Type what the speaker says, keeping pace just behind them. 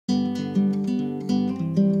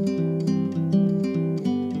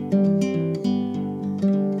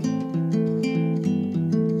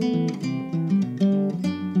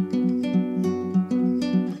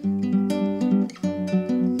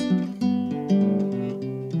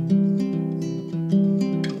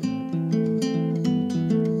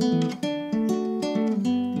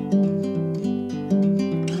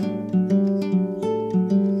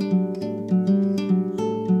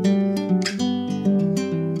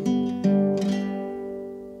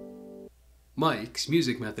Mike's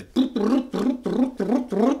music method.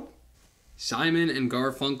 Simon and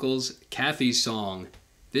Garfunkel's Kathy's Song.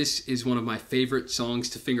 This is one of my favorite songs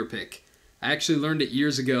to fingerpick. I actually learned it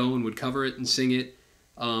years ago and would cover it and sing it.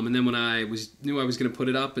 And then when I knew I was going to put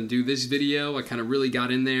it up and do this video, I kind of really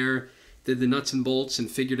got in there, did the nuts and bolts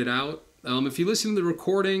and figured it out. If you listen to the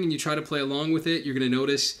recording and you try to play along with it, you're going to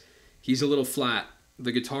notice he's a little flat.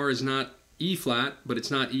 The guitar is not E flat, but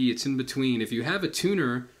it's not E, it's in between. If you have a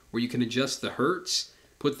tuner where you can adjust the hertz,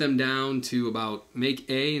 put them down to about, make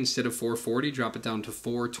A instead of 440, drop it down to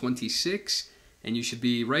 426, and you should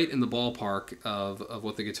be right in the ballpark of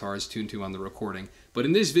what the guitar is tuned to on the recording. But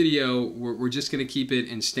in this video, we're just going to keep it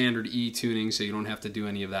in standard E tuning, so you don't have to do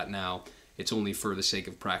any of that now. It's only for the sake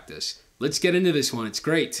of practice. Let's get into this one, it's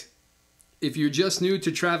great. If you're just new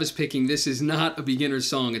to Travis picking, this is not a beginner's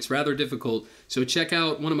song. It's rather difficult. So check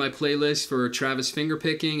out one of my playlists for Travis finger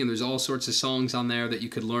picking, and there's all sorts of songs on there that you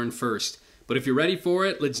could learn first. But if you're ready for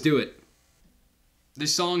it, let's do it.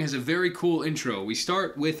 This song has a very cool intro. We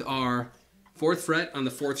start with our 4th fret on the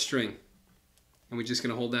 4th string. And we're just going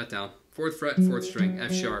to hold that down. 4th fret, 4th string,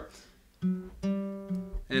 F sharp.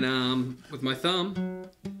 And with my thumb,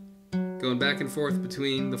 going back and forth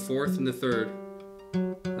between the 4th and the 3rd.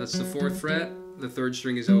 That's the 4th fret, the 3rd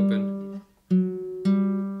string is open.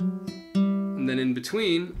 And then in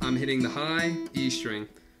between, I'm hitting the high E string.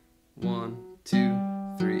 1,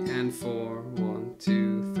 2, 3, and 4. 1,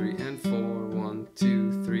 2, 3, and 4. 1,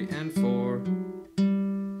 2, 3, and 4.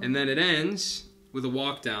 And then it ends with a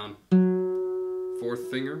walk down. 4th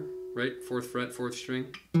finger, right? 4th fret, 4th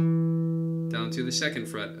string. Down to the 2nd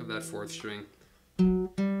fret of that 4th string.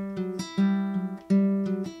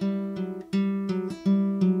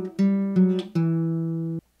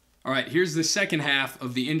 Alright, here's the second half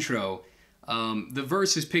of the intro. The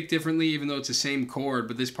verse is picked differently even though it's the same chord,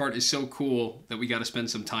 but this part is so cool that we got to spend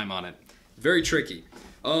some time on it. Very tricky.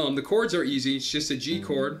 The chords are easy. It's just a G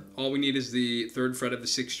chord. All we need is the 3rd fret of the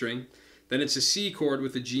 6th string. Then it's a C chord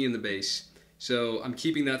with a G in the bass. So I'm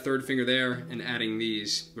keeping that 3rd finger there and adding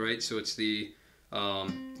these, right? So it's the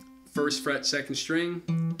 1st fret 2nd string,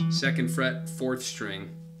 2nd fret 4th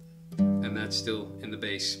string, and that's still in the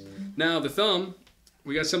bass. Now the thumb,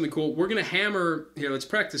 we got something cool. We're going to hammer, here let's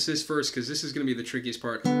practice this first because this is going to be the trickiest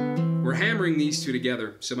part. We're hammering these two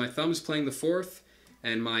together. So my thumb's playing the 4th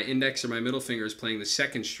and my index or my middle finger is playing the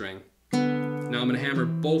 2nd string. Now I'm going to hammer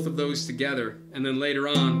both of those together and then later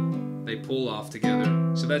on they pull off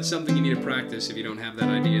together. So that's something you need to practice if you don't have that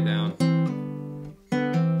idea down.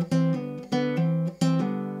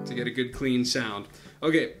 To get a good clean sound.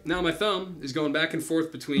 Okay, now my thumb is going back and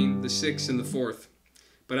forth between the 6th and the 4th.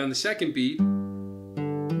 But on the 2nd beat,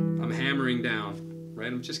 I'm hammering down, right?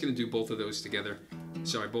 I'm just going to do both of those together.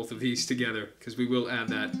 Sorry, both of these together, because we will add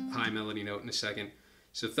that high melody note in a second.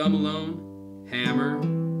 So thumb alone, hammer,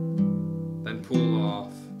 then pull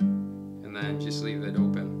off, and then just leave it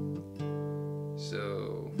open.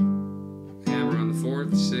 So hammer on the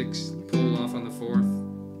 4th, 6th, pull off on the 4th,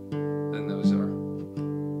 then those are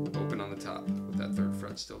open on the top with that 3rd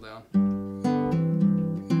fret still down.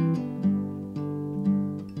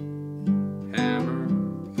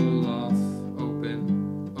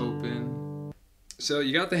 So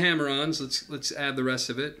you got the hammer-ons, let's add the rest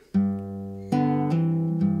of it.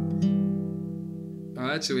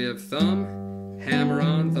 Alright, so we have thumb,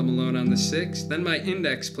 hammer-on, thumb alone on the 6th. Then my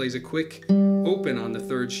index plays a quick open on the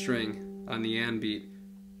 3rd string on the and beat.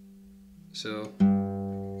 So,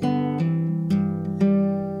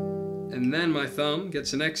 and then my thumb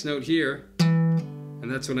gets the next note here, and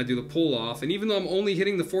that's when I do the pull off. And even though I'm only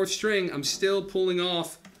hitting the 4th string, I'm still pulling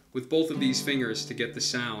off with both of these fingers to get the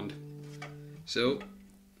sound. So,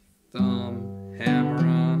 thumb, hammer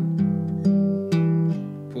on,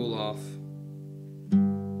 pull off,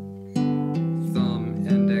 thumb,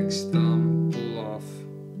 index, thumb, pull off,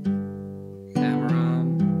 hammer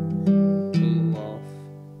on, pull off.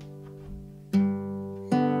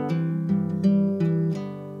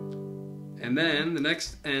 And then the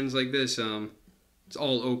next ends like this, it's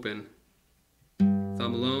all open.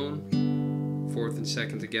 Thumb alone, 4th and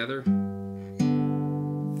 2nd together,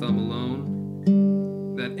 thumb alone,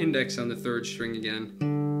 that index on the 3rd string again,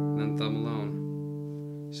 and then thumb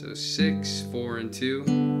alone. So 6, 4, and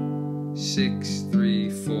 2, 6, 3,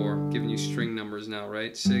 4. Giving you string numbers now,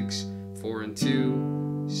 right? 6, 4, and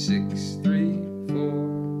 2, 6, 3, 4.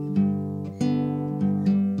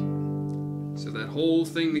 So that whole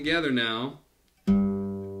thing together now.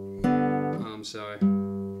 I'm sorry.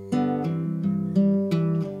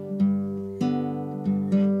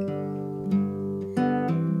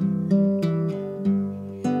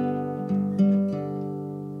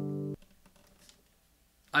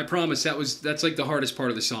 I promise that's like the hardest part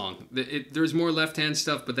of the song. There's more left-hand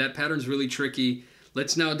stuff, but that pattern's really tricky.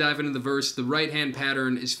 Let's now dive into the verse. The right-hand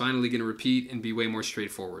pattern is finally going to repeat and be way more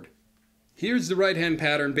straightforward. Here's the right-hand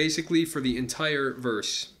pattern basically for the entire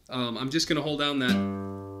verse. I'm just going to hold down that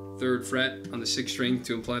 3rd fret on the 6th string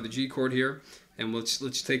to imply the G chord here, and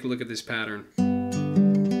let's take a look at this pattern.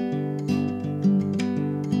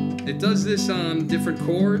 It does this on different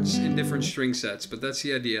chords and different string sets, but that's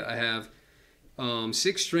the idea. I have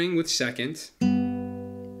 6th string with 2nd,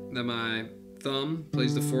 then my thumb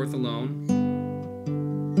plays the 4th alone,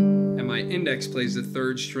 and my index plays the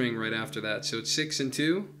 3rd string right after that. So it's 6 and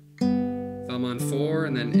 2, thumb on 4,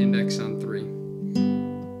 and then index on 3.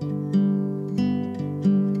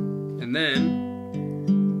 And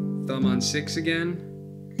then thumb on 6 again,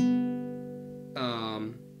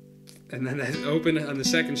 and then that open on the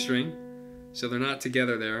 2nd string, so they're not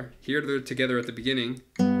together there. Here they're together at the beginning,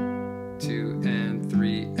 2 and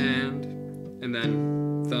 3 and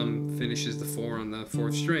then thumb finishes the 4 on the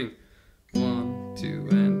 4th string. 1, 2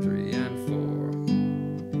 and 3 and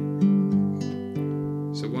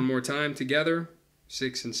 4. So one more time together,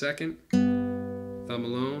 6 and 2nd, thumb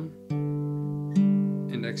alone,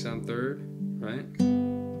 index on 3rd, right?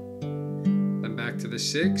 Then back to the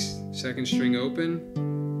 6th, 2nd string open,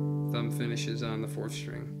 thumb finishes on the 4th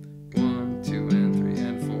string. 1, 2 and 3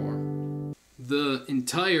 and 4. The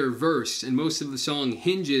entire verse and most of the song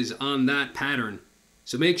hinges on that pattern.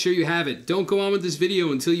 So make sure you have it. Don't go on with this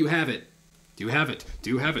video until you have it. Do you have it? Do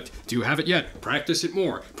you have it? Do you have it yet? Practice it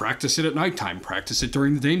more. Practice it at nighttime. Practice it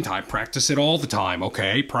during the daytime. Practice it all the time,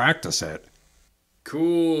 okay? Practice it.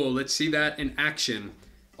 Cool. Let's see that in action.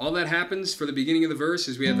 All that happens for the beginning of the verse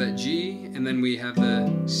is we have that G, and then we have the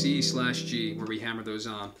C/G where we hammer those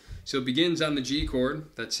on. So it begins on the G chord,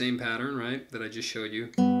 that same pattern, right, that I just showed you.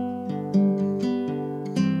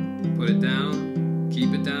 Put it down,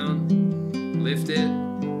 keep it down, lift it,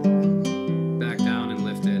 back down and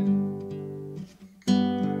lift it.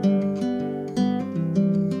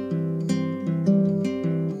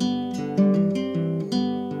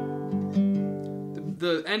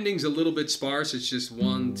 The ending's a little bit sparse. It's just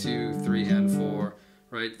 1, 2, 3, and 4,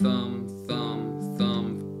 right? Thumb, thumb,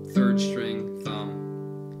 thumb, 3rd string, thumb.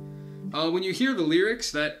 When you hear the lyrics,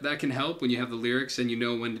 that can help when you have the lyrics and you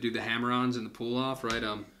know when to do the hammer-ons and the pull-off, right?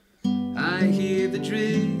 I hear the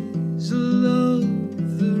drizzle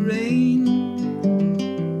of the rain.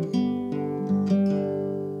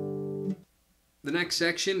 The next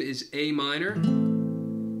section is A minor,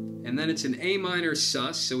 and then it's an A minor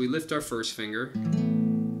sus, so we lift our 1st finger,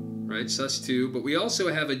 right? sus2, but we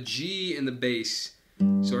also have a G in the bass.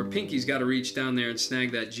 So our pinky's got to reach down there and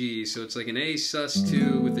snag that G. So it's like an A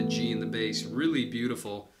sus2 with a G in the bass. Really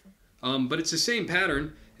beautiful. But it's the same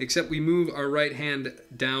pattern, except we move our right hand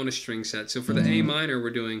down a string set. So for the A minor, we're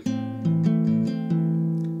doing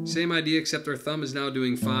same idea, except our thumb is now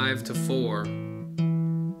doing 5 to 4.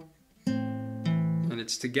 And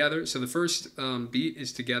it's together. So the first beat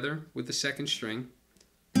is together with the 2nd string.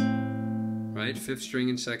 Right? 5th string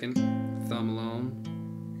and 2nd, thumb alone.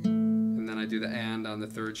 And then I do the and on the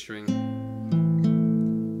 3rd string,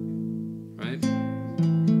 right?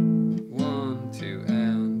 1, 2,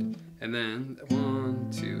 and then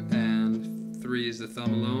 1, 2, and 3 is the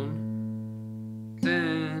thumb alone,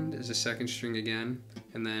 and is the 2nd string again,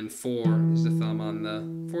 and then 4 is the thumb on the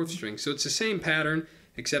 4th string. So it's the same pattern,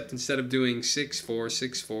 except instead of doing 6, 4,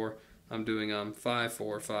 6, 4, I'm doing 5,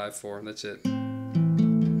 4, 5, 4. That's it.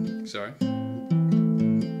 Sorry.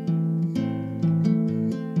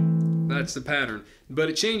 That's the pattern. But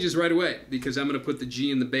it changes right away because I'm going to put the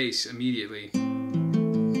G in the bass immediately.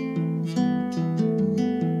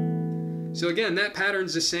 So again, that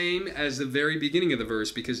pattern's the same as the very beginning of the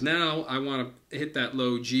verse because now I want to hit that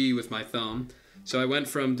low G with my thumb. So I went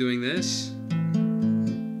from doing this,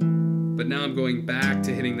 but now I'm going back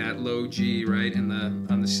to hitting that low G, right, on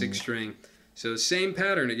the 6th string. So same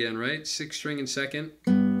pattern again, right? 6th string and 2nd,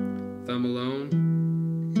 thumb alone,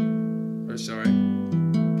 or sorry.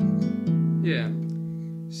 Yeah,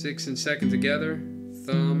 6th and 2nd together,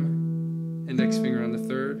 thumb, index finger on the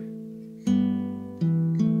 3rd,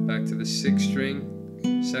 back to the 6th string,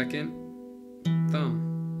 2nd, thumb.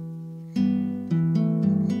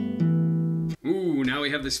 Ooh, now we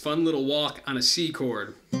have this fun little walk on a C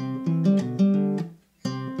chord.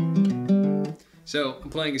 So I'm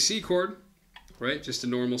playing a C chord, right, just a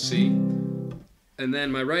normal C, and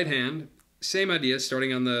then my right hand, same idea,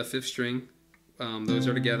 starting on the 5th string. Those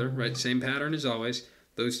are together, right? Same pattern as always.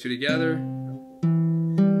 Those two together,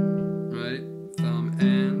 right? Thumb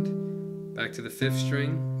and back to the 5th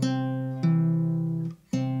string.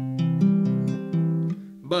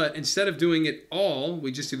 But instead of doing it all, we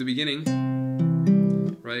just do the beginning,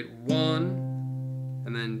 right? 1,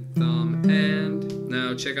 and then thumb, and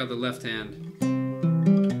now check out the left hand.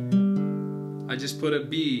 I just put a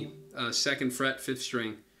B, 2nd fret, 5th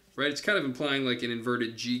string, right? It's kind of implying like an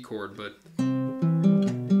inverted G chord, but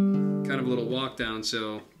kind of a little walk down,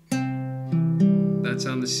 so that's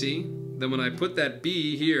on the C. Then when I put that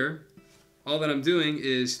B here, all that I'm doing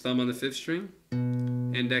is thumb on the 5th string,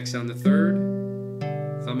 index on the 3rd,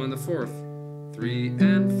 thumb on the 4th, 3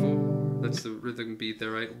 and 4. That's the rhythm beat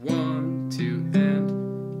there, right? 1, 2,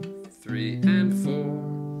 and 3 and 4.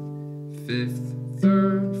 5th,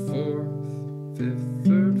 3rd, 4th, 5th,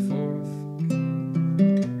 3rd,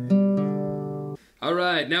 4th. All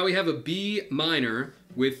right, now we have a B minor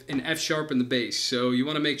with an F sharp in the bass. So you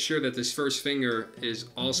want to make sure that this first finger is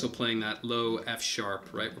also playing that low F sharp,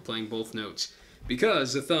 right? We're playing both notes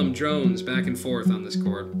because the thumb drones back and forth on this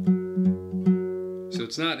chord. So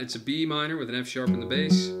it's a B minor with an F sharp in the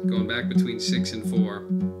bass, going back between 6 and 4.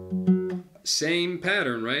 Same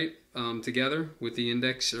pattern, right? Together with the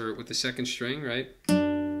index, or with the 2nd string, right?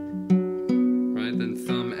 Right, then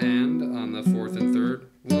thumb and on the 4th and 3rd.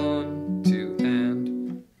 1, 2,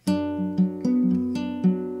 and.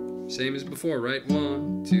 Same as before, right?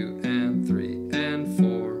 1, 2, and 3, and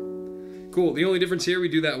 4. Cool, the only difference here, we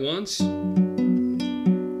do that once.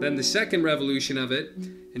 Then the second revolution of it,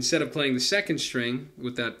 instead of playing the 2nd string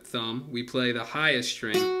with that thumb, we play the highest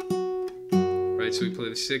string. Right, so we play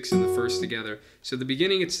the 6th and the 1st together. So the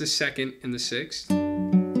beginning, it's the 2nd and the 6th.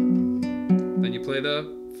 Then you play the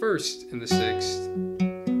 1st and the 6th.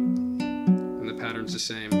 And the pattern's the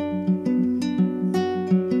same.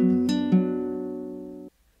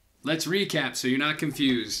 Let's recap so you're not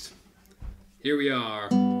confused. Here we are.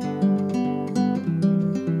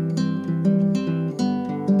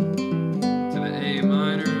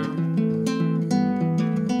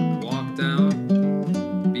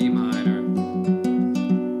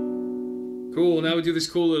 Cool, now we do this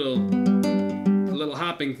cool little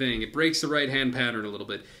hopping thing. It breaks the right hand pattern a little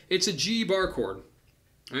bit. It's a G bar chord,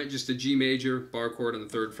 right? Just a G major bar chord on the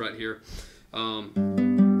 3rd fret here.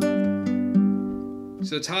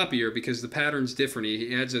 So it's hoppier because the pattern's different.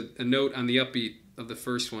 He adds a note on the upbeat of the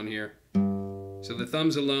first one here. So the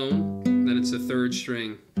thumb's alone, then it's the 3rd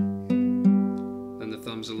string. Then the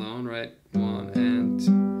thumb's alone, right? 1 and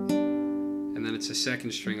then it's the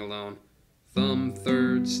 2nd string alone. Thumb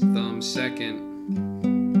 3rds, thumb 2nd,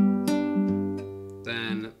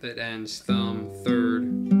 then it ends thumb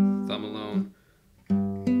 3rd, thumb alone,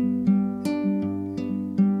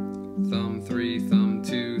 thumb 3, thumb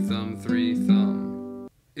 2, thumb 3, thumb.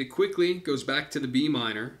 It quickly goes back to the B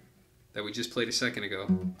minor that we just played a second ago.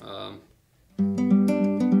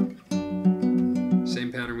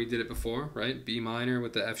 Same pattern we did it before, right? B minor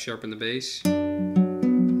with the F sharp in the bass,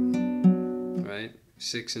 right?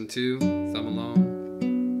 6 and 2, thumb alone.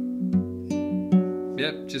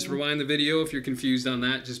 Yep, just rewind the video if you're confused on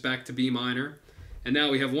that, just back to B minor. And now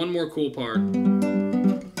we have one more cool part.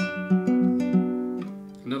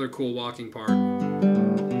 Another cool walking part.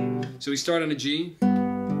 So we start on a G.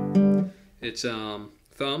 It's thumb,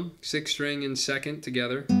 6th string and 2nd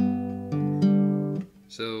together.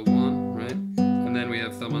 So 1, right? And then we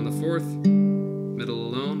have thumb on the 4th, middle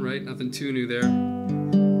alone, right? Nothing too new there.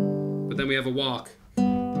 But then we have a walk.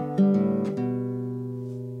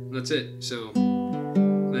 And that's it. So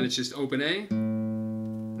then it's just open A,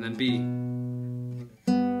 and then B.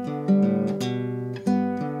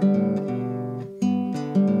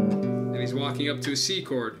 And he's walking up to a C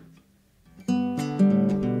chord.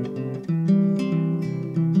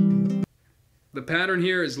 The pattern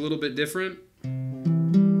here is a little bit different.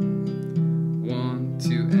 1,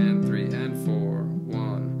 2, and 3, and 4,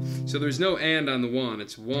 1. So there's no and on the 1.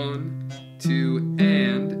 It's 1, 2,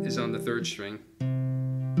 and is on the 3rd string.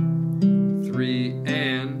 3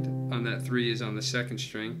 and on that 3 is on the 2nd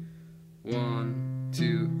string. 1,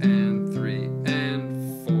 2, and 3,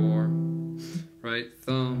 and 4. Right?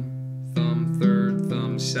 Thumb, thumb, 3rd,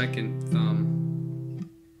 thumb, 2nd, thumb.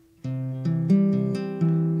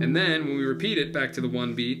 And then when we repeat it back to the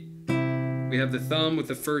 1 beat, we have the thumb with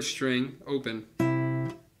the 1st string open.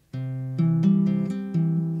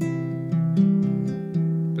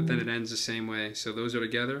 But then it ends the same way. So those are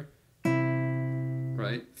together.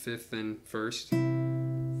 Right, 5th and 1st,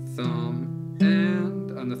 thumb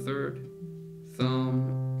and on the 3rd,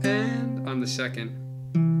 thumb and on the 2nd,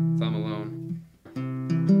 thumb alone.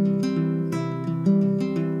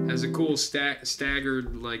 Has a cool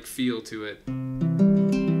staggered like feel to it.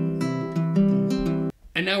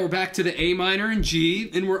 And now we're back to the A minor and G,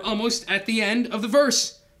 and we're almost at the end of the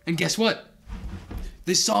verse. And guess what?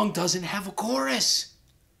 This song doesn't have a chorus.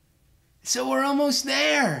 So we're almost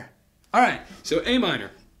there. All right, so A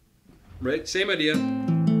minor, right? Same idea.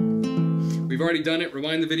 We've already done it.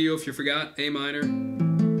 Rewind the video if you forgot. A minor,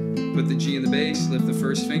 put the G in the bass, lift the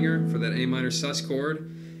first finger for that A minor sus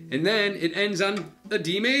chord, and then it ends on a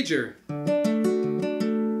D major.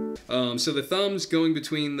 So the thumb's going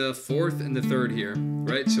between the 4th and the 3rd here,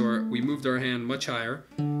 right? So we moved our hand much higher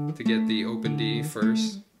to get the open D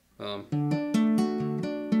first. Thumb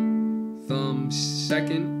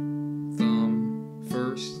second, thumb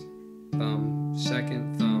first, thumb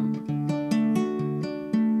second, thumb.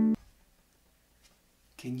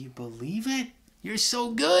 Can you believe it? You're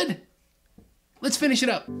so good! Let's finish it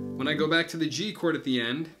up. When I go back to the G chord at the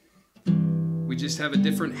end, we just have a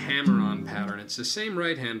different hammer-on pattern. It's the same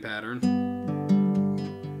right hand pattern.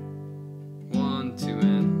 1, 2,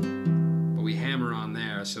 and, but we hammer on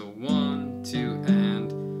there. So 1, 2,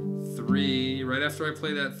 and 3. Right after I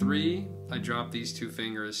play that 3, I drop these 2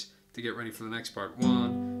 fingers to get ready for the next part.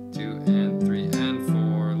 1, 2, and 3, and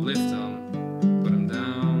 4. Lift them, put them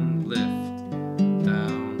down, lift,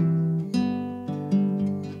 down.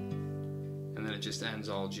 And then it just ends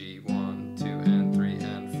all G. 1, 2, and 3,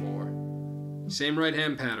 and 4. Same right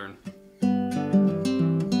hand pattern.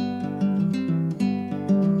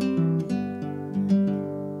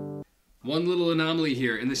 One little anomaly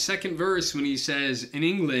here. In the second verse, when he says, in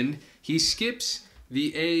England, he skips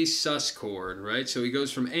the A sus chord, right? So he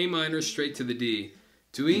goes from A minor straight to the D.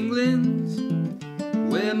 To England,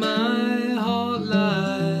 where my heart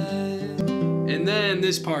lies. And then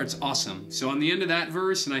this part's awesome. So on the end of that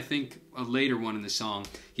verse, and I think a later one in the song,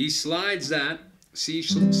 he slides that C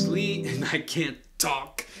I can't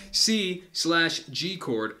talk. C slash G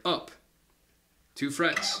chord up 2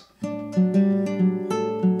 frets.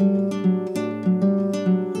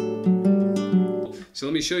 So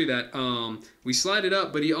let me show you that. We slide it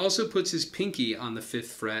up, but he also puts his pinky on the 5th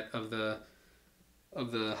fret of the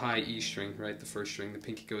high E string, right? The 1st string. The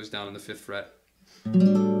pinky goes down on the 5th fret.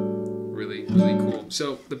 Really, really cool.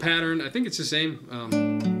 So the pattern, I think it's the same.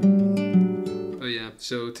 Oh yeah.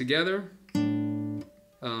 So together.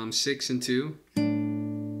 6 and 2,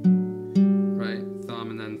 right? Thumb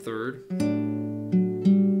and then 3rd.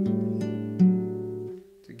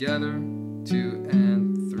 Together, 2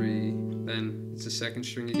 and 3. Then it's the 2nd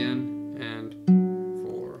string again, and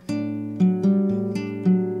 4.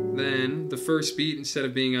 Then the first beat, instead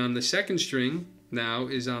of being on the 2nd string, now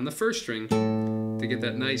is on the 1st string to get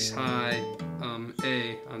that nice high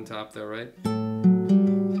A on top there, right?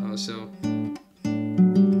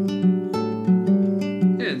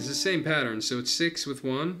 It's the same pattern, so it's 6 with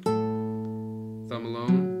 1, thumb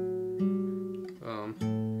alone,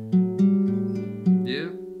 yeah.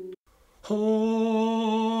 Oh,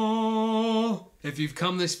 if you've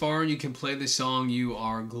come this far and you can play this song, you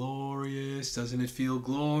are glorious. Doesn't it feel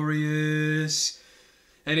glorious?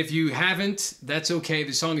 And if you haven't, that's okay.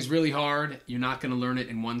 The song is really hard. You're not going to learn it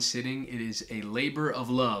in one sitting. It is a labor of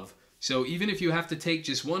love. So even if you have to take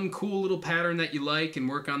just one cool little pattern that you like and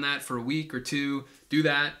work on that for a week or 2, do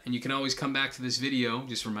that, and you can always come back to this video.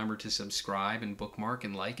 Just remember to subscribe and bookmark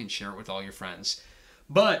and like and share it with all your friends.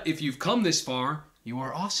 But if you've come this far, you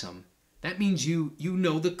are awesome. That means you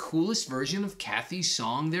know the coolest version of Kathy's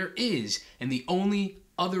song there is. And the only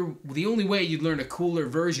way you'd learn a cooler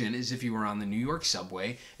version is if you were on the New York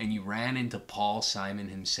subway and you ran into Paul Simon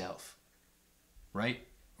himself. Right?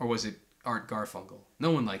 Or was it Art Garfunkel?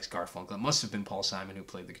 No one likes Garfunkel. It must have been Paul Simon who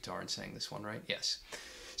played the guitar and sang this one, right? Yes.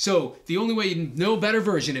 So the only way you'd know a better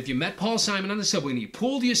version, if you met Paul Simon on the subway and he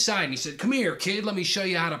pulled you aside and he said, "Come here, kid, let me show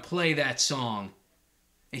you how to play that song."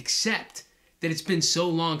 Except that it's been so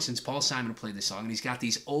long since Paul Simon played the song, and he's got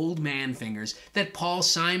these old man fingers that Paul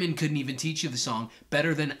Simon couldn't even teach you the song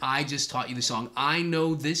better than I just taught you the song. I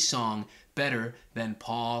know this song better than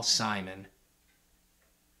Paul Simon.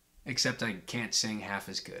 Except I can't sing half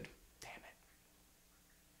as good.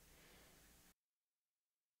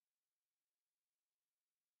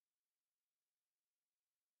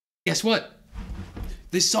 Guess what?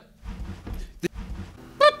 This song